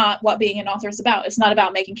 that's not what being an author is about. It's not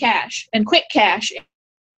about making cash and quick cash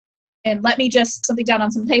and let me just something down on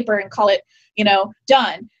some paper and call it,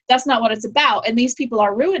 done. That's not what it's about. And these people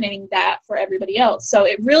are ruining that for everybody else. So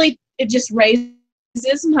it just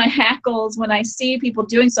raises my hackles when I see people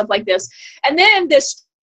doing stuff like this. And then this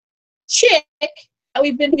chick that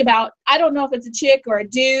we've been thinking about, I don't know if it's a chick or a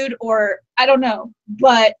dude or I don't know,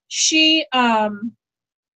 but she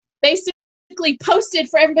basically posted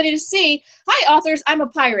for everybody to see, "Hi authors, I'm a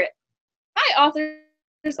pirate. Hi authors,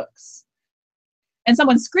 books." And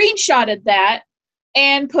someone screenshotted that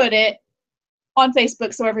and put it on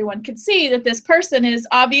Facebook so everyone could see that this person is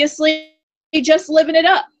obviously just living it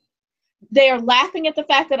up. They are laughing at the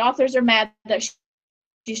fact that authors are mad that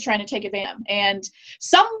she's trying to take advantage of them. And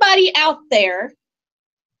somebody out there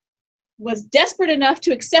was desperate enough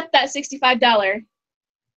to accept that $65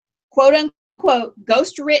 quote unquote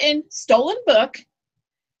ghost written stolen book,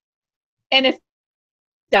 and if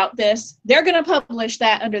doubt this, they're going to publish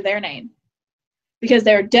that under their name because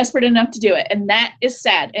they're desperate enough to do it, and that is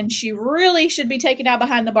sad. And she really should be taken out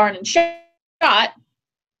behind the barn and shot,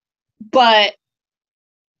 but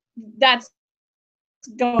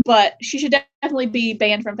but she should definitely be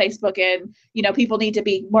banned from Facebook, and people need to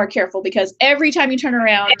be more careful because every time you turn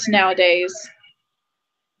around nowadays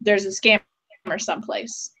there's a scammer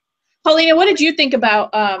someplace. Paulina, what did you think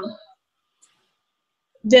about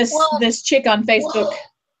this chick on Facebook?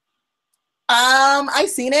 I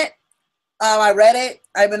seen it. I read it.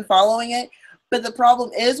 I've been following it. But the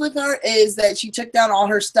problem is with her is that she took down all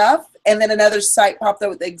her stuff, and then another site popped up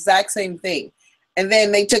with the exact same thing. And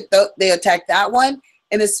then they attacked that one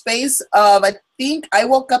in a space of, I think I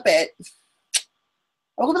woke up at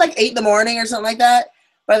like 8 in the morning or something like that.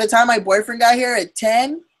 By the time my boyfriend got here at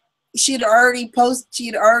 10, she'd already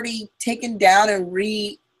taken down and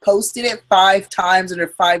reposted it 5 times under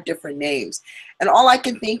 5 different names. And all I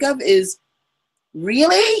can think of is,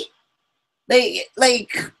 really?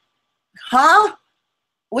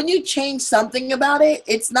 When you change something about it,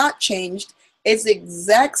 it's not changed. It's the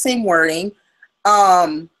exact same wording.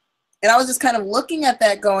 And I was just kind of looking at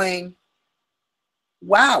that going,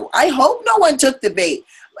 wow, I hope no one took the bait.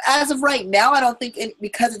 As of right now, I don't think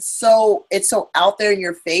because it's so out there in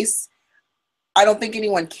your face, I don't think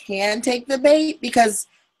anyone can take the bait, because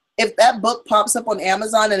if that book pops up on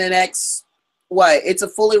Amazon in the next, it's a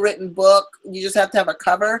fully written book, you just have to have a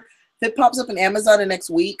cover. If it pops up on Amazon the next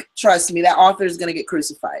week, trust me, that author is going to get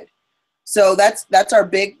crucified. So that's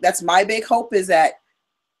my big hope, is that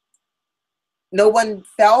no one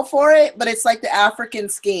fell for it, but it's like the African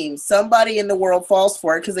scheme. Somebody in the world falls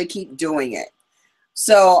for it because they keep doing it.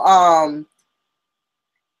 So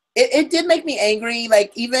it did make me angry.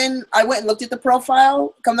 Like, even I went and looked at the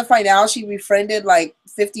profile. Come to find out, she befriended like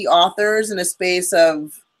 50 authors in a space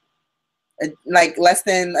of like less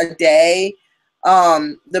than a day.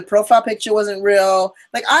 The profile picture wasn't real.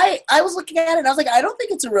 Like, I was looking at it and I was like, I don't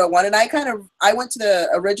think it's a real one. And I went to the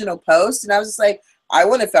original post and I was just like, I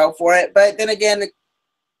wouldn't have fell for it. But then again,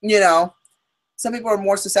 some people are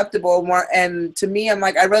more susceptible, and to me, I'm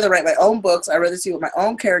like, I'd rather write my own books. I'd rather see what my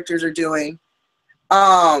own characters are doing.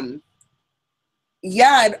 Yeah,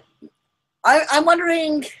 I'm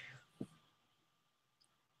wondering.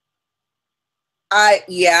 I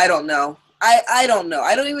don't know. I don't know.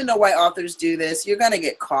 I don't even know why authors do this. You're gonna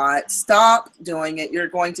get caught. Stop doing it. You're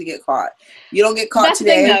going to get caught. You don't get caught That's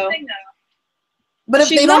today. The thing, though. But if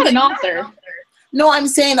She's they don't not an author. No, I'm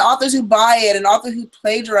saying the authors who buy it and authors who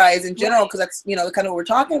plagiarize in general, because that's kind of what we're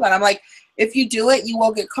talking about. I'm like, if you do it, you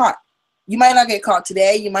will get caught. You might not get caught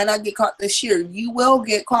today. You might not get caught this year. You will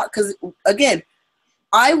get caught, because again,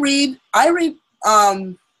 I read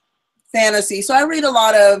fantasy, so I read a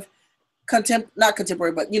lot of not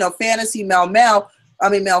contemporary, but fantasy male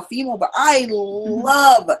female. But I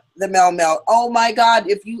love the male. Oh my God!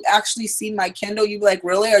 If you actually see my Kindle, you'd be like,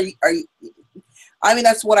 really? Are you? I mean,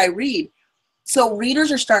 that's what I read. So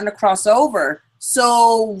readers are starting to cross over.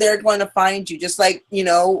 So they're going to find you. Just like,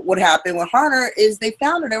 what happened with Hunter is they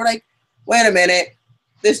found her. They were like, wait a minute,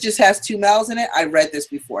 this just has 2 males in it. I read this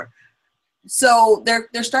before. So they're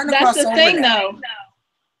starting to cross over. That's the thing, though.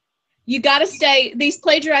 You got to stay. These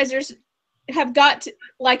plagiarizers have got to,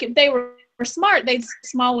 like, if they were smart, they'd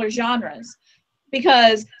smaller genres,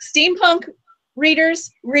 because steampunk readers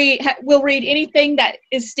will read anything that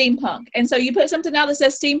is steampunk. And so you put something out that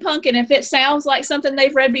says steampunk, and if it sounds like something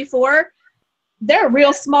they've read before, they're a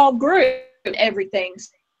real small group. Everything's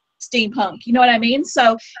steampunk. You know what I mean?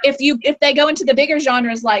 So if they go into the bigger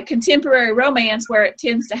genres like contemporary romance, where it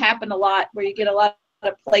tends to happen a lot, where you get a lot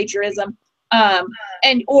of plagiarism,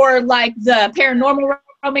 And or like the paranormal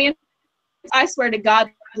romance. I swear to God,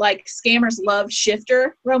 like scammers love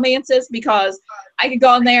shifter romances, because I could go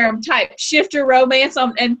on there and type shifter romance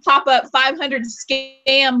and pop up 500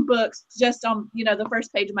 scam books just on, you know, the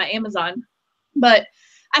first page of my Amazon. But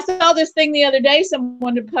I saw this thing the other day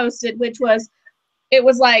someone had posted, which was, it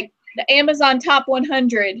was like the Amazon top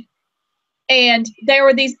 100, and there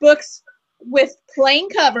were these books with plain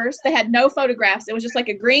covers. They had no photographs. It was just like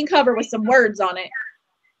a green cover with some words on it.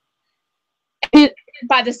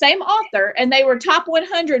 By the same author, and they were top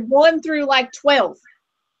 100, 1 through like 12.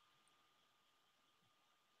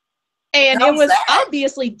 And it was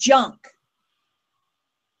obviously junk.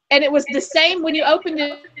 And it was the same when you opened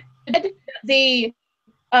it, the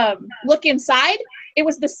look inside, it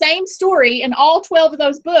was the same story in all 12 of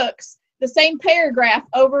those books, the same paragraph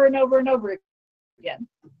over and over and over again.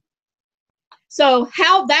 So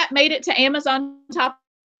how that made it to Amazon top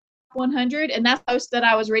 100, and that post that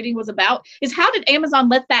I was reading was about, is how did Amazon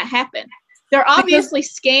let that happen? They're obviously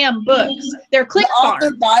scam books. They're click farmed. The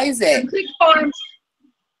author buys it. Click farmed.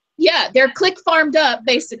 Yeah, they're click farmed up,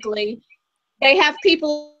 basically. They have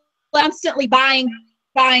people constantly buying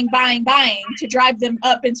to drive them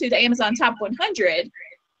up into the Amazon top 100.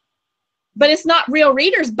 But it's not real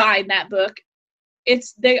readers buying that book.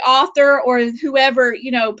 It's the author or whoever,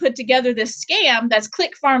 you know, put together this scam that's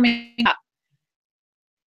click farming up.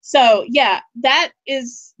 So yeah, that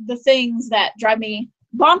is the things that drive me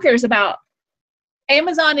bonkers about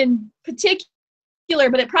Amazon in particular,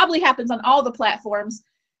 but it probably happens on all the platforms.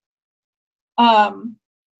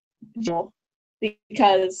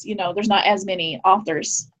 Because, you know, there's not as many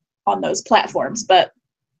authors on those platforms, but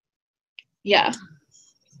yeah.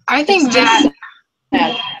 I think that's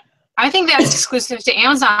exclusive to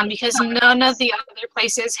Amazon, because none of the other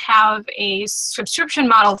places have a subscription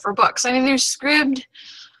model for books. I mean, there's Scribd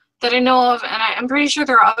that I know of, and I'm pretty sure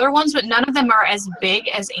there are other ones, but none of them are as big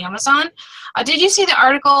as Amazon. Did you see the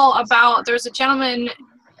article about, there's a gentleman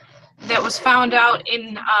that was found out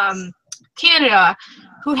in Canada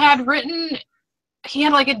who had written, he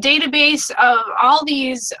had like a database of all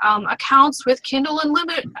these accounts with Kindle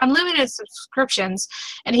Unlimited subscriptions,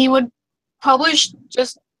 and he would publish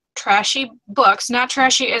just trashy books, not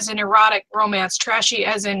trashy as in erotic romance, trashy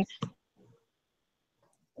as in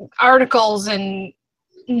articles and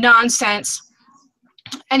nonsense.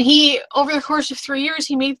 And he, over the course of 3 years,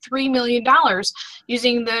 he made $3 million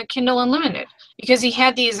using the Kindle Unlimited, because he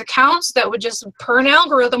had these accounts that would just, per an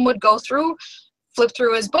algorithm, would go through, flip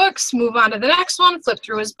through his books, move on to the next one, flip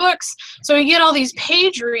through his books. So you get all these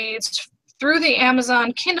page reads through the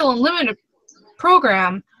Amazon Kindle Unlimited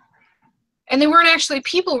program, and they weren't actually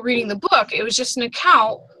people reading the book. It was just an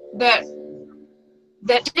account that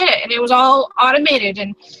did it, and it was all automated.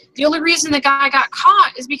 And the only reason the guy got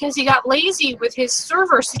caught is because he got lazy with his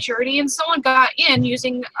server security, and someone got in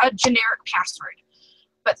using a generic password.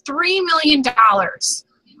 But $3 million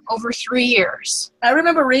over 3 years. I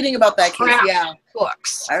remember reading about that case. Yeah,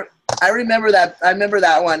 books. I remember that. I remember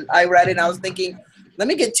that one. I read it and I was thinking, let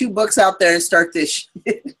me get 2 books out there and start this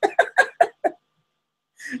shit.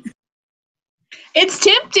 It's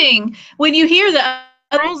tempting when you hear the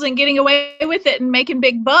rules and getting away with it and making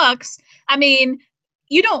big bucks. I mean,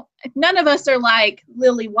 none of us are like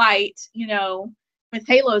Lily White, you know, with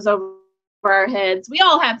halos over our heads. We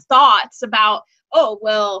all have thoughts about, oh,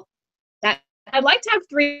 well, I'd like to have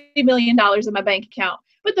 $3 million in my bank account.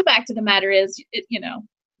 But the fact of the matter is,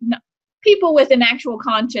 people with an actual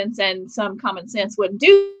conscience and some common sense wouldn't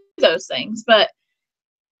do those things. But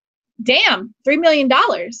damn, $3 million.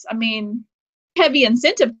 I mean, heavy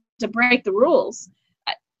incentive to break the rules.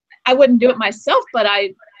 I wouldn't do it myself, but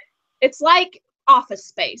it's like Office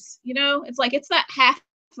Space, you know? It's like, it's that half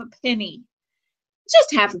a penny. It's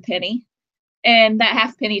just half a penny. And that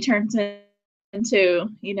half penny turns into,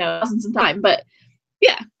 you know, thousands of time. But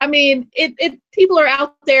yeah, I mean, people are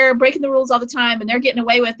out there breaking the rules all the time, and they're getting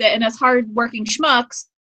away with it. And us hard-working schmucks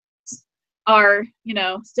are, you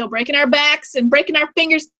know, still breaking our backs and breaking our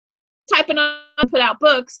fingers, typing on, put out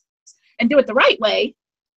books, and do it the right way.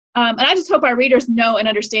 And I just hope our readers know and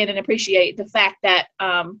understand and appreciate the fact that,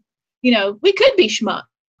 you know, we could be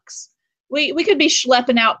schmucks. We could be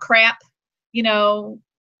schlepping out crap, you know,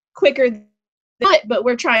 quicker than that, but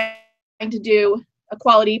we're trying to do a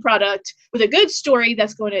quality product with a good story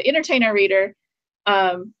that's going to entertain our reader,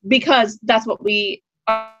 because that's what we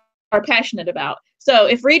are passionate about. So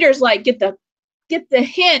if readers like get the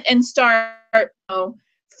hint and start, you know,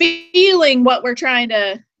 feeling what we're trying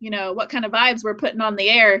to, you know, what kind of vibes we're putting on the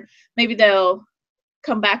air, maybe they'll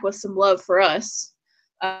come back with some love for us,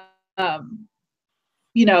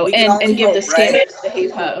 you know, and give the scammers the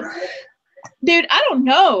heave ho. Dude, I don't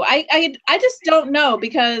know. I just don't know,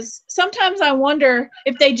 because sometimes I wonder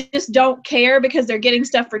if they just don't care because they're getting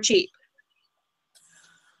stuff for cheap.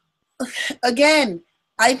 Again,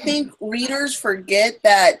 I think readers forget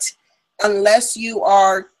that unless you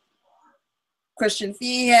are Christian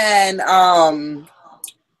Feehan,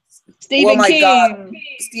 Stephen King. God,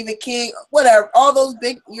 Stephen King, whatever, all those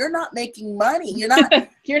big, you're not making money. You're not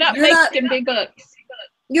making big bucks.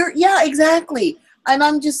 Yeah, exactly. And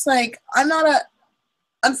I'm just like,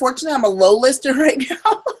 unfortunately, I'm a low lister right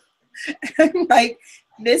now. I'm like,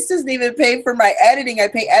 this doesn't even pay for my editing. I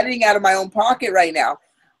pay editing out of my own pocket right now.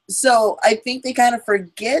 So I think they kind of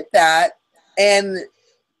forget that. And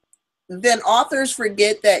then authors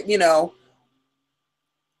forget that,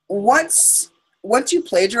 once you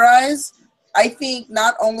plagiarize, I think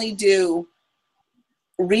not only do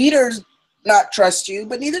readers not trust you,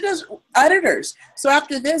 but neither does editors. So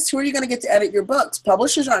after this, who are you going to get to edit your books?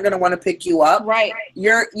 Publishers aren't going to want to pick you up. Right.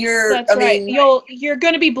 That's right. You're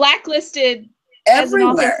going to be blacklisted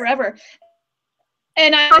everywhere. As an author forever.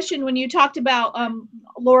 And I questioned when you talked about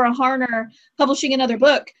Laura Harner publishing another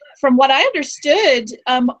book. From what I understood,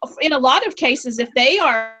 in a lot of cases, if they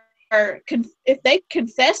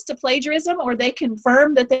confess to plagiarism or they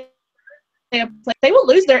confirm that they will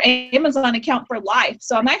lose their Amazon account for life.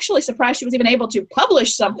 So I'm actually surprised she was even able to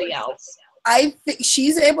publish something else. I think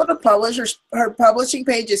she's able to publish. Her publishing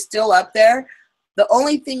page is still up there. The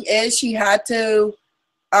only thing is she had to,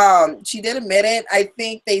 she did admit it. I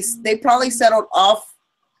think they probably settled out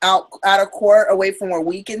of court away from where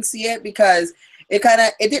we can see it, because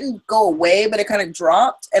it didn't go away, but it kind of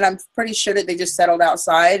dropped. And I'm pretty sure that they just settled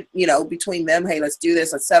outside, between them. Hey, let's do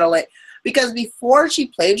this. Let's settle it. Because before she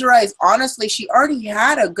plagiarized, honestly, she already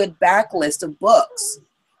had a good backlist of books.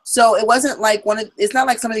 So it wasn't like it's not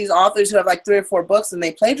like some of these authors who have like 3 or 4 books and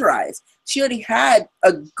they plagiarize. She already had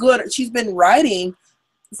she's been writing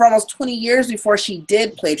for almost 20 years before she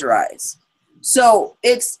did plagiarize. So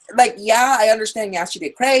it's like, yeah, I understand. Yeah, she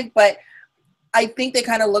did Craig, but I think they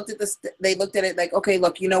kind of looked at this. They looked at it like, okay,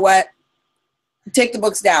 look, you know what? Take the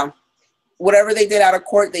books down. Whatever they did out of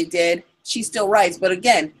court, they did. She still writes. But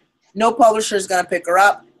again, no publisher is going to pick her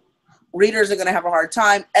up. Readers are going to have a hard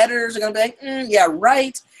time. Editors are going to be like, yeah,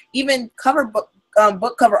 right. Even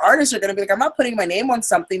book cover artists are going to be like, I'm not putting my name on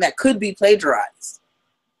something that could be plagiarized.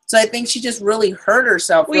 So I think she just really hurt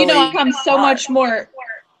herself. Well, I'm so much more.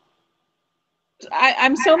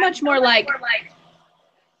 I'm so much more like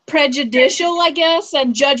prejudicial, I guess,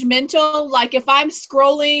 and judgmental. Like if I'm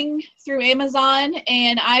scrolling through Amazon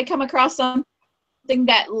and I come across something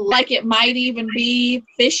that it might even be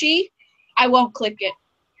fishy, I won't click it.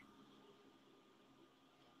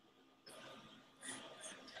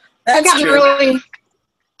 I've gotten really,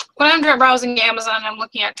 when I'm browsing Amazon and I'm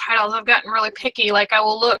looking at titles, I've gotten really picky. Like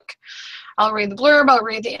I'll read the blurb, I'll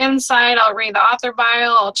read the inside, I'll read the author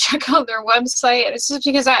bio, I'll check out their website. It's just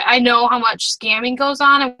because I know how much scamming goes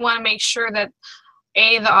on. I want to make sure that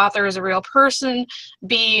A, the author is a real person,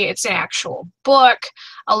 B, it's an actual book.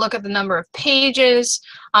 I'll look at the number of pages.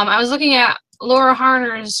 I was looking at Laura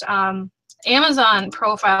Harner's Amazon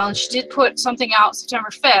profile, and she did put something out September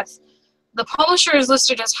 5th. The publisher is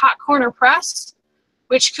listed as Hot Corner Press,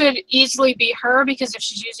 which could easily be her, because if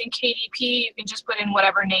she's using KDP, you can just put in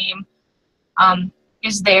whatever name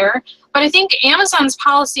is there. But I think Amazon's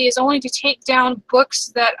policy is only to take down books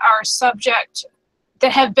that are subject,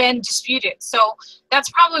 that have been disputed. So that's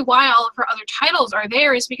probably why all of her other titles are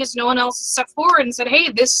there, is because no one else has stepped forward and said, hey,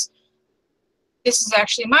 this is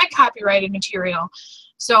actually my copyrighted material.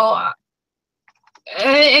 So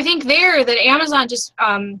I think that Amazon just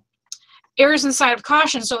errs in side of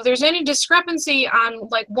caution. So if there's any discrepancy on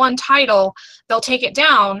like one title, they'll take it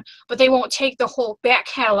down, but they won't take the whole back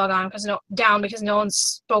catalog down because no one's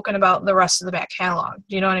spoken about the rest of the back catalog.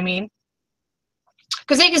 Do you know what I mean?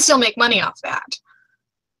 Because they can still make money off that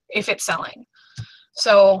if it's selling.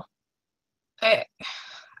 So I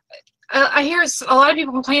hear a lot of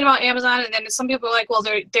people complain about Amazon, and then some people are like, well,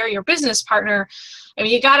 they're your business partner. I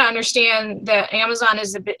mean, you got to understand that Amazon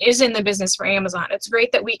is in the business for Amazon. It's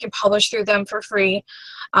great that we can publish through them for free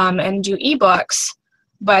and do ebooks,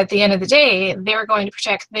 but at the end of the day, they're going to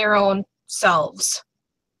protect their own selves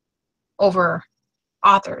over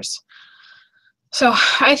authors. So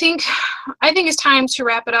I think it's time to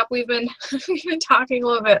wrap it up. We've been talking a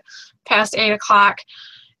little bit past 8 o'clock,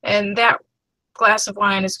 and that glass of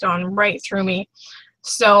wine has gone right through me.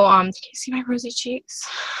 So can you see my rosy cheeks?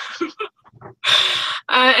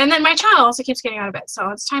 And then my child also keeps getting out of bed, so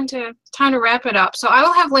it's time to wrap it up. So I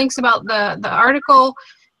will have links about the article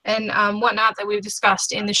and whatnot that we've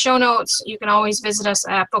discussed in the show notes. You can always visit us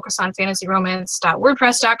at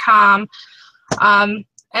focusonfantasyromance.wordpress.com. And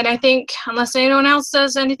I think unless anyone else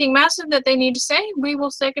does anything massive that they need to say, we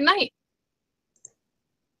will say goodnight.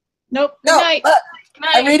 Nope. No, Good night. look, Good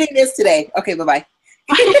night. I'm reading this today. Okay, bye-bye.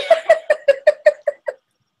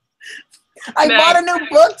 I Night. bought a new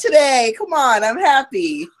book today. Come on, I'm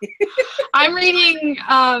happy. I'm reading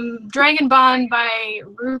Dragon Bond by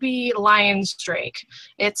Ruby Lyons Drake.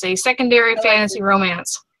 It's a secondary fantasy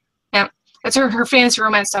romance. Yeah, it's her fantasy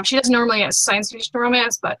romance stuff. She doesn't normally get science fiction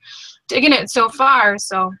romance, but digging it so far.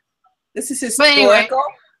 So This is But historical. anyway.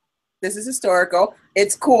 This is historical.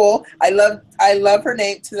 It's cool. I love her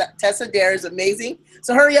name. Tessa Dare is amazing.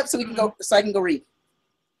 So hurry up so we can go. So I can go read.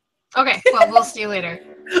 okay, well we'll see you later.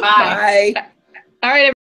 Bye. Bye. All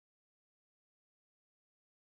right.